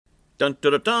Dun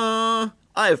dun dun dun!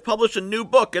 I have published a new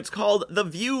book. It's called The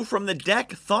View from the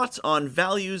Deck, Thoughts on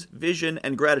Values, Vision,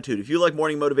 and Gratitude. If you like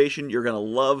morning motivation, you're going to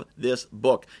love this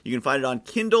book. You can find it on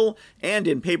Kindle and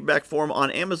in paperback form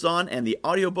on Amazon, and the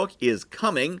audiobook is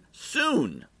coming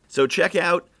soon. So check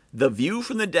out The View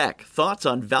from the Deck, Thoughts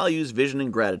on Values, Vision,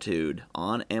 and Gratitude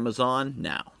on Amazon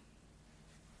now.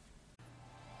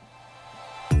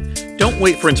 Don't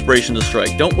wait for inspiration to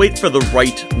strike. Don't wait for the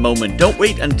right moment. Don't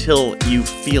wait until you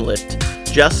feel it.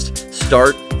 Just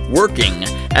start working.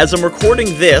 As I'm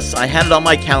recording this, I had it on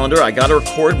my calendar. I got to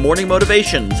record morning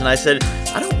motivations. And I said,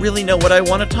 I don't really know what I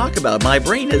want to talk about. My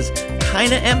brain is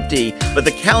kind of empty. But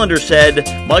the calendar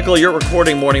said, Michael, you're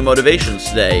recording morning motivations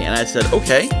today. And I said,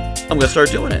 okay, I'm going to start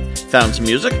doing it. Found some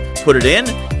music, put it in,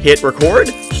 hit record,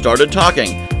 started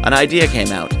talking. An idea came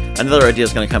out. Another idea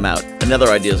is going to come out. Another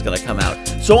idea is going to come out.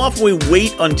 So often we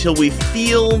wait until we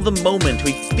feel the moment.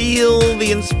 We feel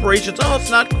the inspiration. Oh,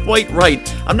 it's not quite right.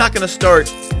 I'm not going to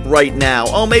start right now.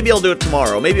 Oh, maybe I'll do it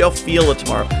tomorrow. Maybe I'll feel it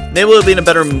tomorrow. Maybe we'll be in a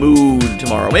better mood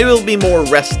tomorrow. Maybe we'll be more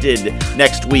rested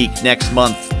next week, next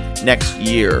month, next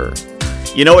year.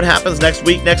 You know what happens next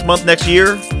week, next month, next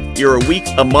year? You're a week,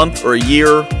 a month, or a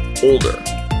year older.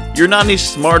 You're not any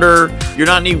smarter. You're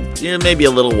not any, maybe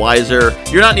a little wiser.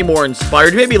 You're not any more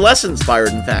inspired. You may be less inspired,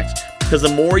 in fact. Because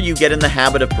the more you get in the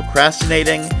habit of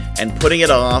procrastinating and putting it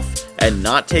off and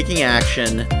not taking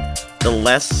action, the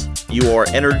less you are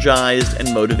energized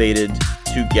and motivated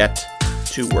to get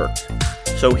to work.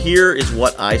 So here is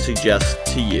what I suggest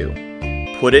to you.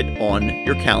 Put it on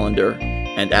your calendar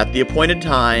and at the appointed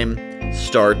time,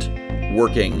 start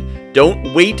working.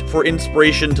 Don't wait for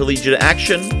inspiration to lead you to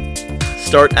action.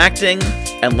 Start acting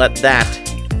and let that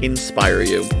inspire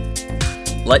you.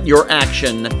 Let your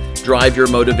action drive your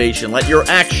motivation. Let your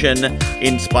action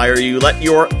inspire you. Let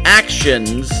your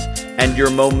actions and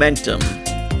your momentum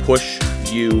push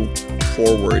you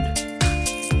forward.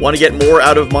 Want to get more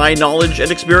out of my knowledge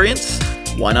and experience?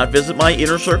 Why not visit my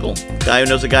inner circle?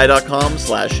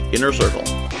 guywhoknowsaguy.com/inner circle.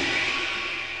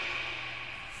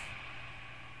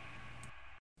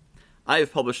 I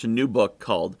have published a new book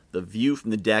called The View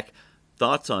from the Deck,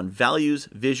 Thoughts on Values,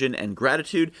 Vision, and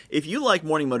Gratitude. If you like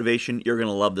morning motivation, you're going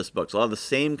to love this book. It's a lot of the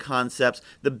same concepts.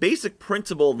 The basic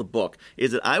principle of the book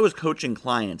is that I was coaching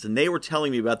clients, and they were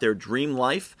telling me about their dream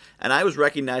life, and I was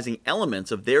recognizing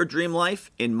elements of their dream life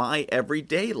in my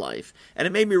everyday life. And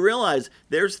it made me realize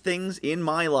there's things in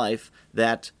my life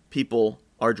that people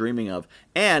are dreaming of.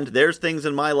 And there's things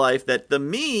in my life that the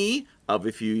me of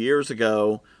a few years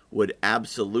ago would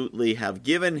absolutely have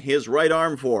given his right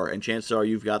arm for, and chances are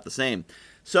you've got the same.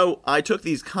 So I took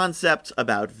these concepts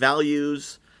about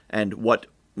values and what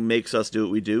makes us do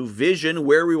what we do, vision,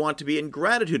 where we want to be, and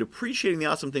gratitude, appreciating the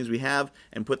awesome things we have,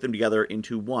 and put them together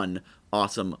into one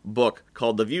awesome book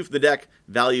called The View from the Deck,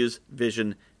 Values,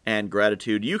 Vision, and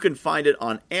Gratitude. You can find it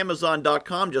on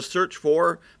Amazon.com. Just search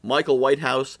for Michael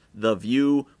Whitehouse, The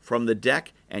View from the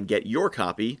Deck, and get your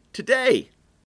copy today.